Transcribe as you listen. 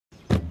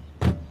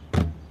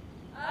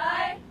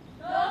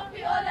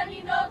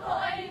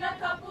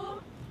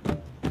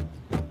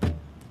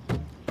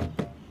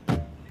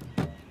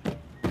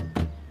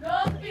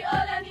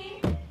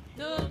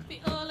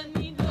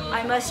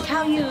must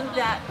tell you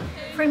that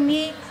for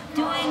me,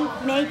 doing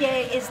May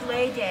Day is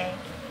Lay Day,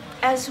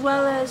 as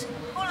well as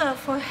hula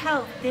for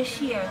health this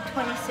year,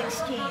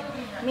 2016,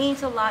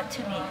 means a lot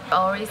to me.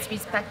 Always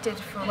respected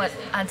for what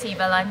Auntie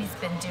Ivalani's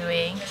been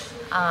doing.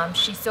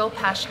 She's so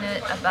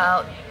passionate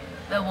about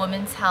the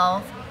women's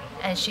health,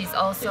 and she's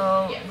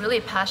also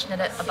really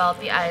passionate about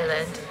the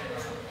island.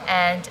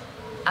 And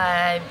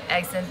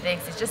Eggs and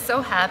Things is just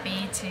so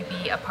happy to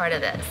be a part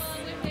of this.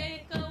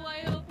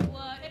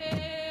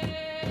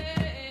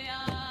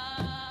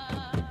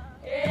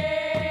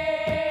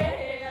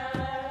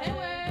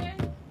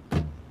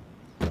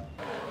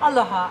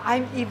 Aloha,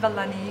 I'm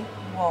Ivalani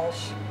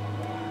Walsh,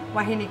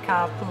 Wahine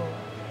Ka'apu,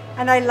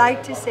 and I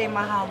like to say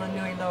mahalo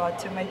nui loa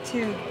to my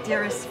two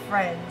dearest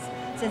friends,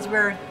 since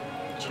we're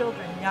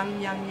children,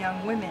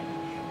 young women.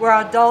 We're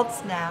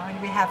adults now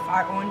and we have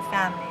our own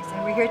families,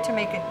 and we're here to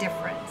make a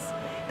difference.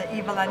 The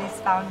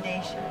Ivalani's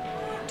Foundation,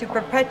 to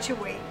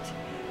perpetuate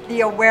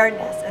the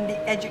awareness and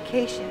the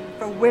education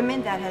for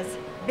women that has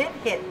been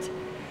hit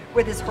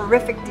with this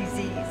horrific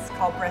disease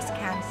called breast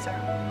cancer.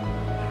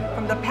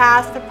 From the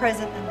past, the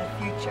present, and the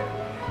future,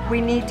 we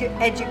need to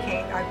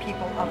educate our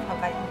people of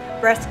Hawaii.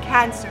 Breast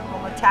cancer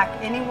will attack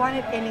anyone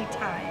at any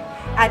time,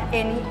 at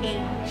any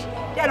age.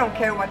 They don't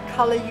care what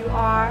color you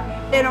are,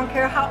 they don't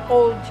care how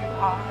old you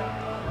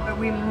are. But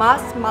we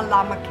must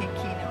malama ke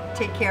kino,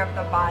 take care of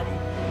the body.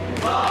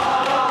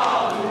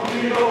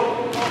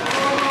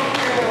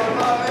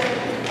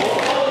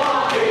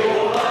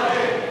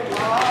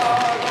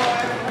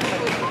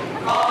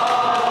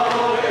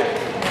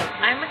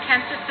 I'm a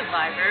cancer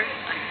survivor.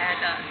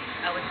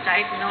 I was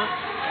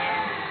diagnosed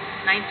in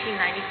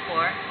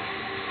 1994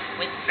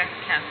 with breast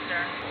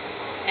cancer,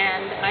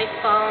 and I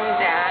found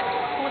that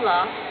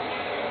hula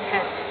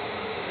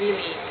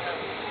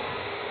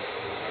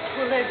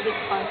is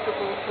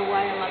responsible for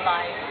why I'm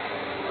alive.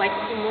 My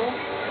kumu,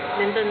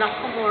 Linda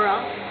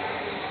Nakamura,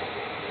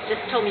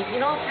 just told me, you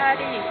know,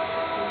 Patty,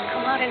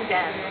 come out and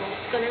dance.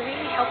 It's going to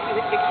really help you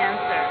with your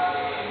cancer.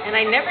 And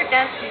I never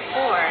danced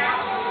before,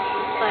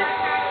 but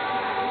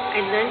I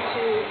learned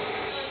to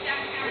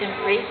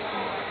embrace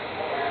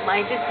my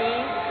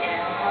disease,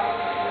 and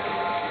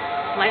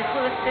my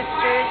hula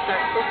sisters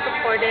are so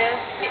supportive.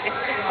 The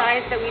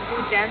exercise that we do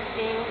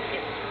dancing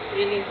is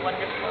really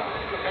wonderful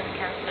for breast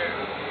cancer.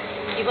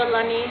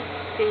 Ivalani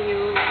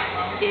Seyu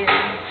is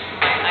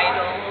my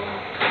idol.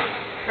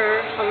 Her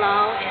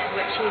halal and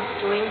what she's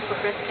doing for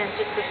breast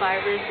cancer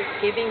survivors is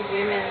giving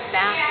women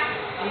back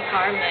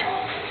empowerment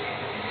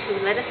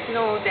to let us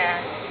know that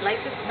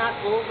life is not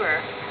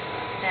over,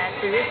 that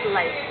there is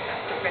life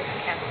after breast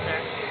cancer.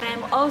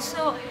 I'm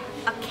also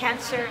a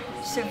cancer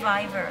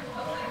survivor,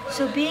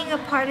 so being a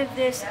part of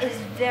this is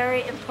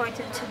very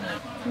important to me.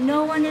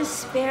 No one is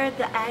spared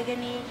the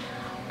agony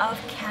of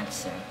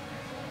cancer.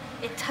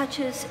 It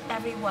touches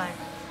everyone.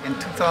 In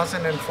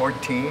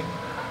 2014,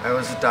 I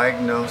was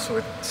diagnosed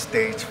with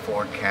stage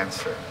 4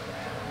 cancer.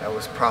 That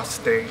was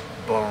prostate,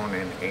 bone,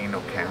 and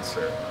anal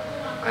cancer.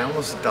 I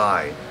almost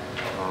died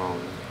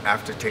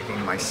after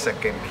taking my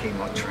second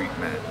chemo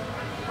treatment.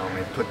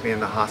 It put me in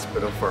the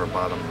hospital for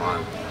about a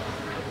month.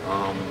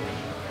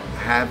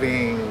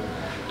 Having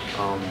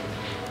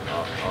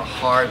a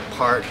hard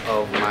part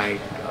of my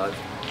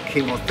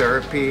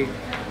chemotherapy,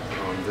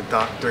 the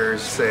doctor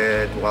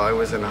said while I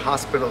was in the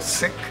hospital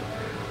sick,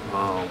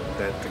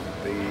 that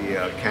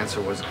the cancer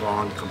was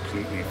gone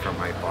completely from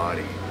my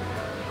body.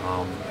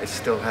 I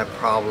still have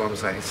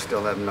problems, I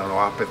still have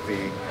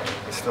neuropathy,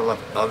 I still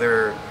have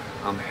other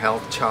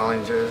health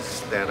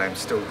challenges that I'm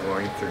still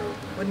going through.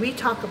 When we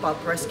talk about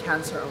breast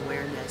cancer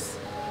awareness,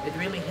 it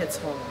really hits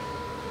home,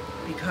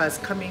 because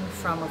coming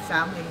from a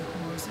family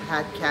who's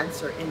had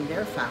cancer in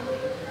their family,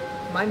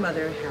 my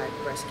mother had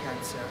breast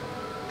cancer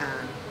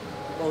and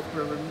both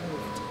were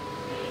removed.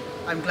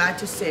 I'm glad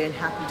to say and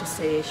happy to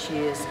say she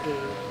is a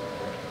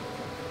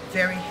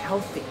very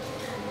healthy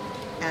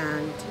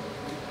and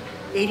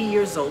 80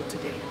 years old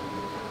today.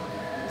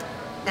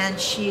 And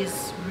she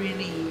is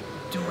really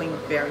doing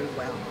very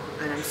well.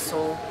 And I'm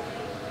so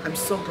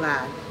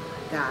glad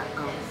that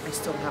I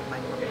still have my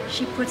mother.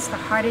 She puts the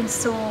heart and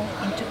soul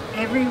into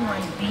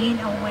everyone being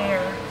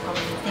aware of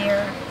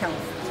their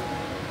health,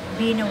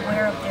 being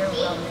aware of their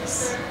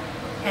wellness.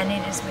 And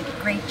it is with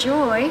great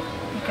joy,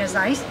 because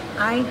I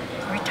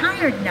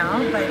retired now,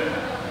 but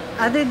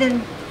other than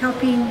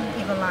helping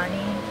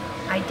Ivalani,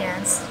 I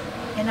danced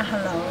in a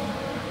hello,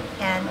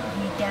 and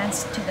we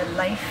danced to the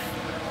life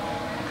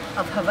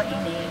of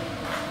Hawaii,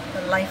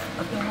 the life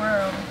of the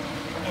world.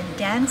 And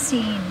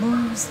dancing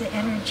moves the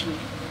energy.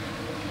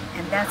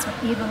 And that's what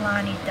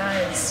Ivalani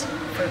does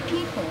for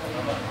people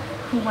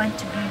who want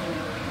to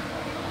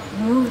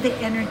be move the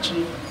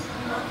energy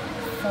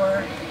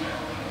for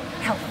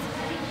health,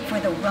 for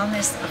the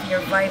wellness of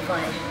your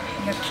vai-vai,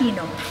 your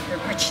kino, the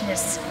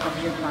richness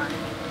of your body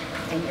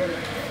and your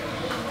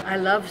life. I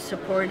love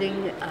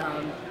supporting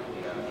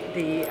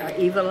the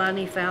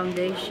Ivalani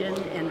Foundation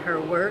and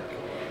her work.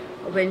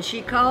 When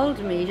she called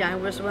me, I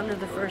was one of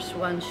the first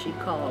ones she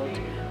called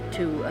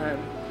to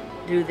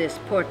do this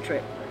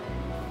portrait.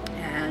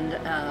 And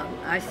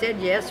I said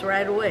yes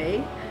right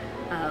away.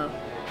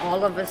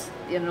 All of us,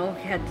 you know,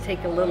 had to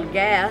take a little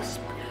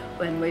gasp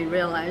when we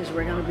realized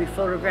we're going to be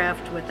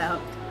photographed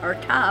without our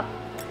top.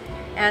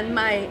 And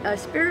my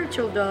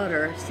spiritual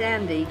daughter,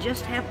 Sandy,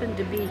 just happened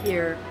to be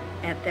here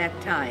at that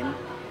time.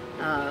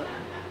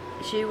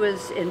 She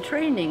was in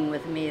training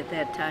with me at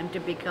that time to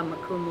become a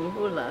kumu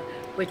hula,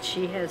 which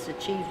she has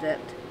achieved that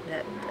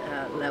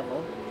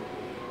level.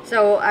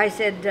 So I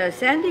said,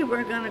 Sandy,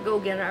 we're going to go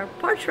get our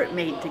portrait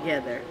made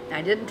together.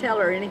 I didn't tell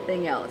her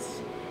anything else.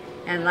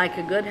 And like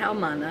a good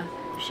haumana,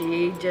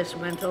 she just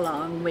went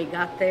along. We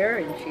got there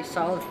and she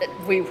saw that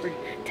we were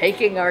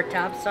taking our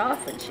tops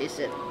off, and she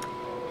said,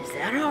 "Is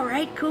that all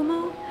right,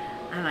 Kumu?"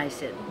 And I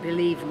said,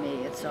 "Believe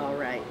me, it's all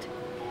right."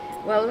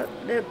 Well,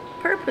 the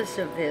purpose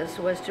of this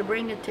was to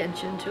bring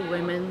attention to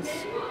women's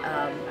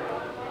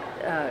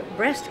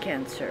breast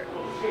cancer.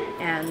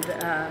 And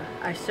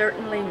I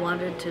certainly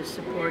wanted to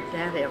support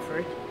that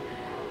effort.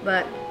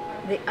 But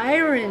the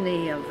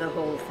irony of the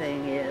whole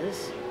thing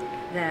is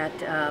that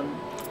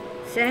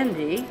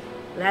Sandy,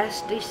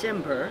 last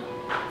December,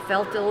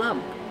 felt a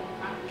lump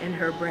in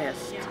her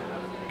breast,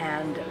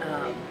 and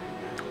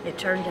it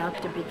turned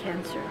out to be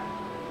cancer.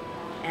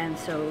 And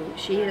so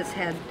she has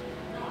had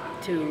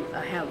to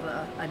have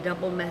a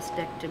double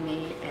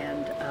mastectomy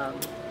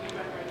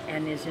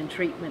and is in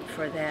treatment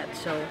for that.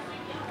 So,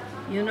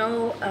 you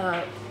know,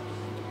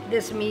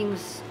 this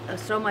means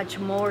so much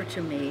more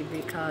to me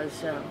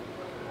because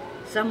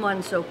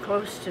someone so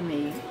close to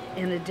me,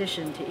 in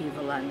addition to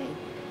Ivalani,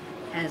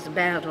 has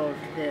battled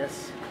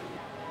this.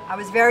 I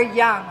was very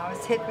young. I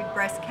was hit with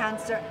breast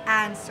cancer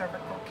and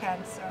cervical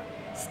cancer,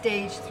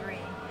 stage 3.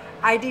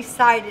 I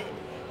decided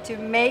to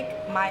make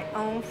my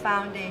own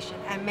foundation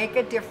and make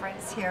a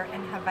difference here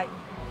in Hawaii.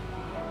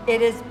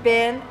 It has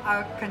been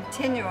a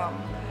continuum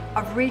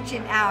of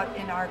reaching out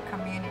in our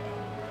community.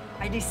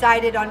 I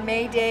decided on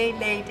May Day,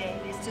 Lay Day,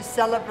 is to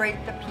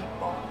celebrate the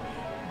people.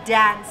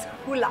 Dance,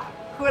 hula.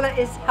 Hula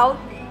is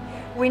healthy.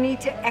 We need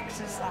to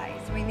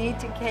exercise. We need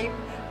to keep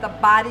the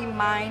body,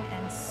 mind,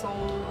 and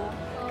soul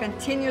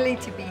continually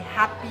to be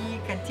happy,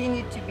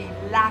 continue to be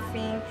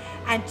laughing,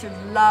 and to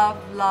love,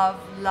 love,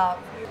 love.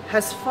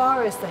 As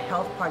far as the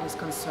health part is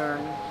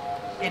concerned,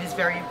 it is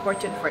very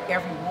important for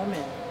every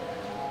woman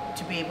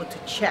to be able to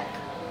check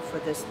for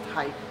this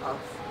type of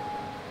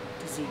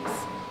disease.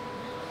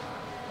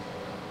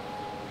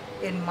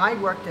 In my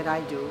work that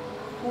I do,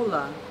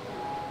 hula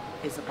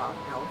is about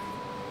health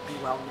and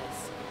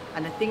wellness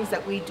and the things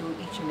that we do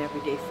each and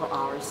every day for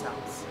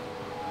ourselves.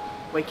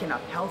 Waking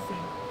up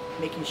healthy,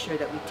 making sure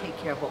that we take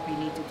care of what we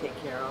need to take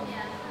care of.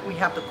 We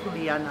have the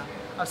kuleana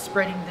of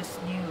spreading this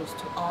news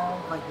to all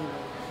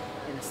wahine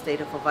in the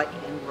state of Hawaii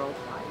and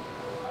worldwide.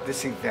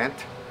 This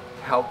event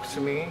helps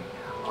me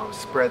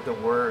spread the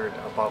word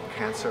about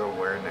cancer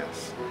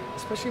awareness,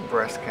 especially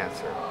breast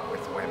cancer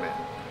with women.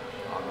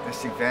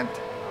 This event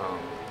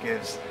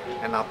gives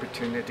an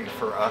opportunity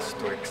for us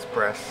to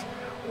express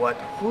what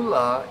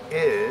hula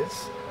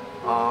is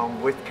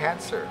with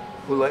cancer.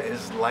 Hula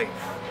is life.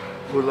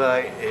 Hula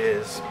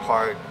is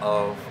part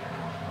of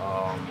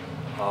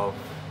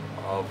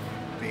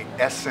the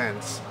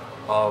essence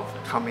of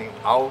coming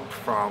out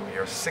from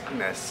your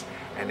sickness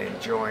and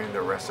enjoying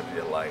the rest of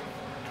your life.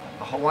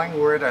 A Hawaiian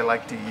word I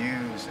like to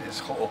use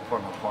is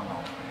ho'oponopono.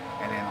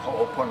 And in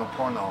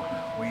ho'oponopono,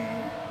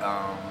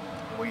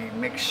 we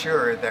make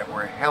sure that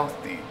we're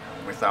healthy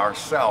with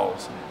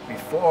ourselves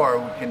before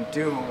we can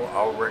do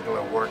our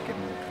regular work in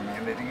the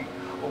community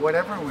or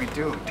whatever we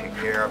do, take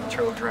care of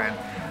children,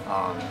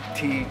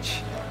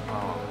 teach.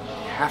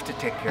 You have to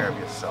take care of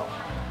yourself.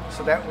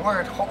 So that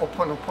word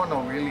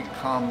ho'oponopono really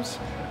comes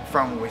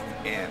from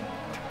within,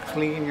 to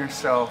clean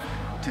yourself,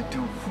 to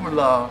do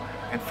hula.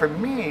 And for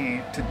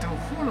me, to do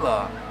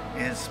hula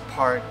is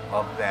part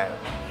of that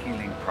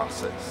healing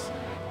process.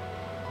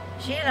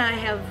 She and I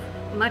have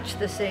much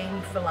the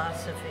same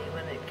philosophy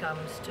when it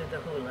comes to the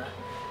hula.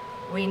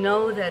 We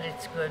know that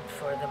it's good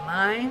for the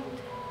mind,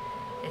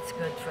 it's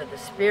good for the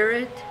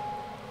spirit,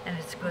 and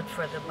it's good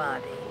for the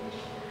body.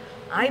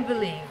 I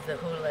believe the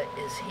hula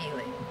is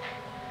healing.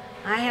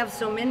 I have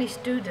so many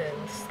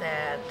students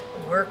that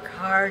work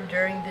hard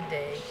during the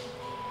day,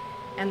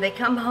 and they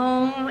come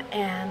home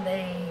and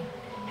they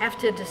have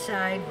to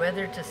decide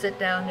whether to sit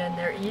down in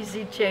their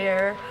easy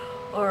chair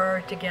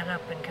or to get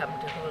up and come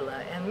to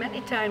hula. And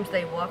many times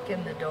they walk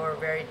in the door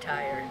very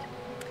tired.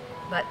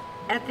 But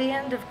at the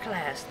end of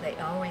class, they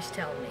always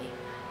tell me,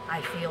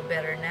 I feel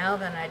better now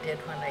than I did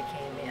when I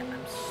came in.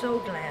 I'm so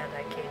glad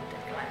I came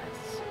to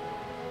class.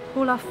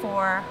 Hula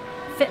for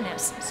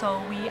fitness.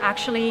 So we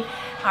actually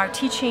are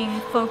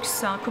teaching folks,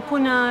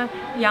 kupuna,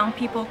 young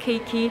people,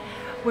 keiki.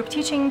 We're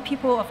teaching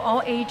people of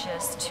all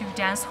ages to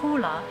dance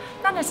hula,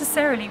 not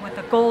necessarily with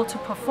the goal to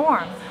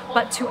perform,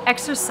 but to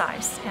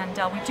exercise. And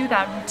we do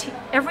that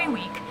every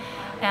week.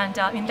 And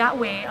in that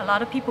way, a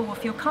lot of people will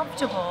feel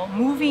comfortable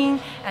moving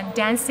and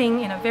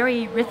dancing in a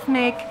very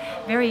rhythmic,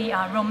 very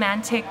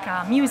romantic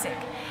music.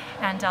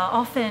 And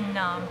often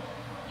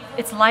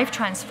it's life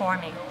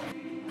transforming.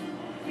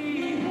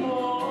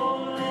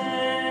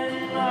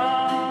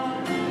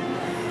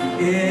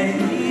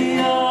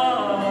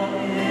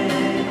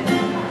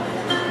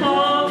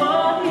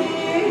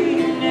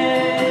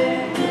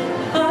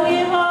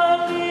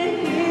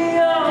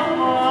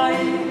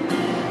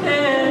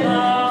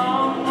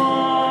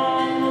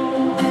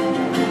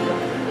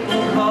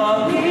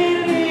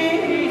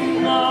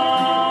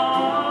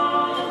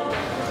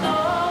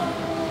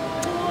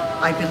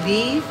 I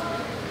believe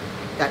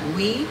that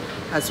we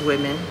as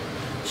women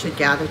should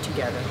gather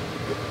together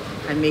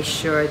and make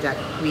sure that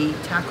we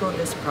tackle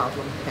this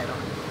problem head on.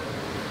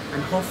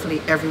 And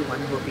hopefully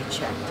everyone will be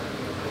checked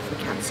for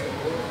cancer.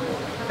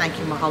 Thank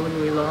you, mahalo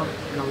nui loa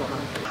and aloha.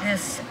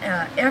 This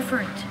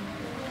effort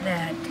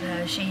that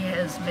she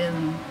has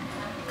been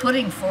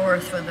putting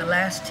forth for the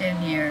last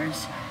 10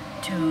 years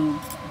to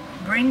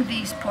bring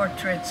these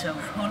portraits of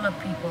hula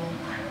people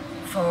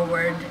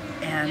forward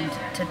and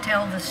to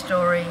tell the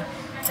story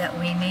that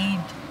we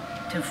need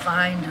to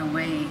find a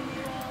way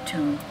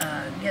to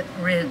get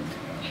rid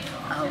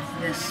of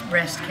this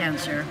breast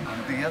cancer.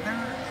 The other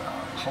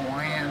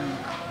Hawaiian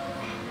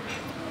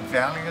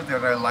value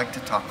that I like to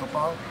talk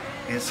about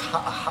is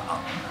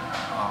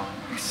ha'aha'a.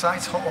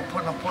 Besides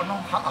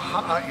ho'oponopono,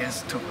 ha'aha'a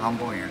is to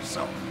humble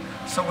yourself.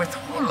 So with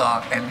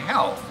hula and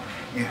health,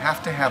 you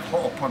have to have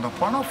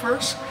ho'oponopono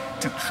first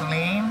to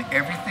clean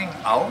everything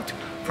out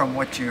from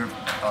what you've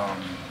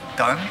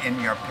done in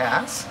your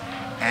past,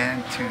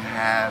 and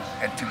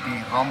to be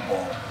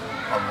humble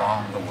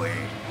along the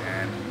way,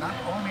 and not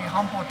only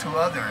humble to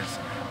others,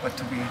 but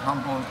to be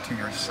humble to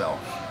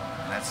yourself.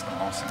 And that's the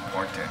most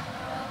important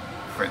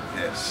for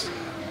this.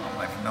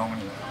 I've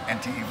known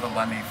Auntie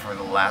Ivalani for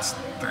the last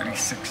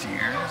 36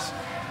 years,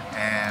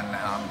 and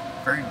I'm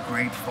very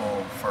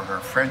grateful for her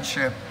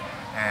friendship,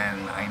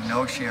 and I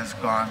know she has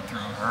gone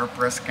through her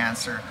breast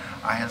cancer.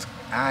 I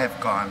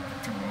have gone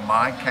through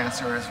my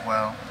cancer as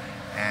well,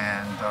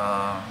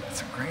 and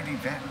it's a great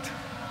event.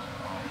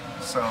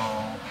 So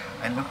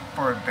I look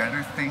for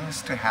better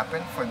things to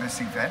happen for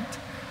this event.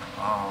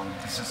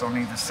 This is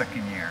only the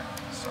second year,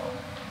 so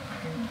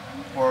looking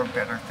for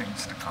better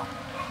things to come.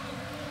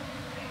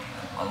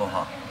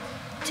 Aloha.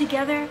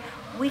 Together,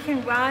 we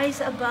can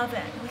rise above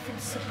it. We can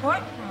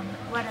support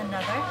one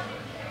another.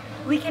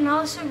 We can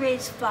also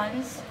raise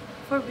funds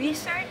for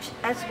research,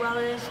 as well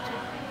as to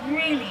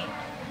really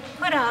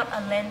put out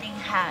a lending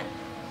hand.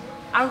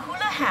 Our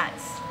hula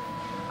hats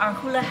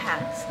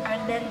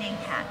are lending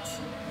hats.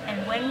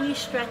 And when we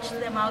stretch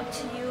them out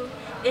to you,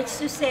 it's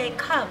to say,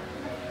 come,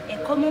 e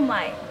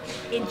komumai,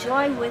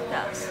 enjoy with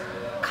us.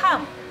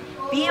 Come,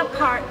 be a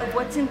part of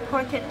what's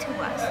important to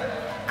us.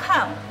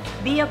 Come,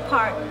 be a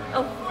part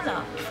of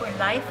Hula for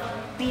Life,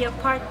 be a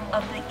part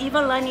of the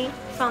Ivalani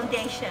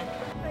Foundation.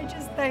 I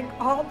just thank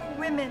all the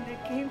women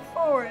that came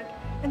forward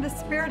in the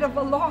spirit of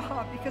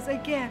aloha, because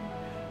again,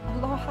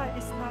 aloha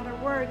is not a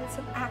word, it's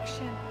an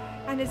action,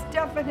 and it's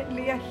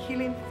definitely a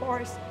healing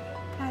force.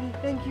 Patty,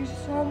 thank you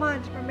so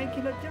much for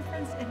making a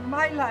difference in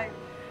my life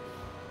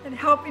and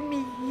helping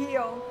me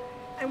heal.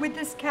 And with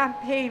this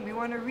campaign, we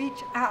want to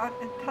reach out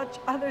and touch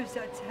others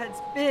that has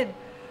been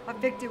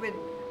afflicted with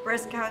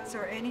breast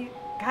cancer or any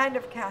kind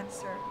of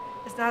cancer.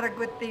 It's not a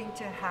good thing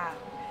to have.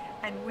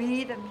 And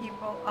we, the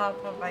people of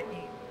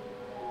Hawaii,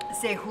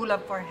 say hula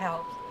for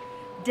health.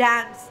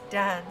 Dance,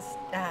 dance,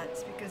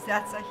 dance, because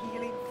that's a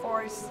healing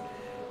force.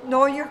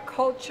 Know your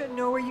culture,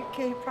 know where you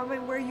came from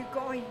and where you're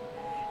going.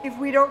 If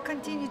we don't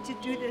continue to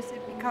do this,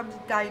 it becomes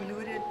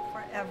diluted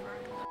forever.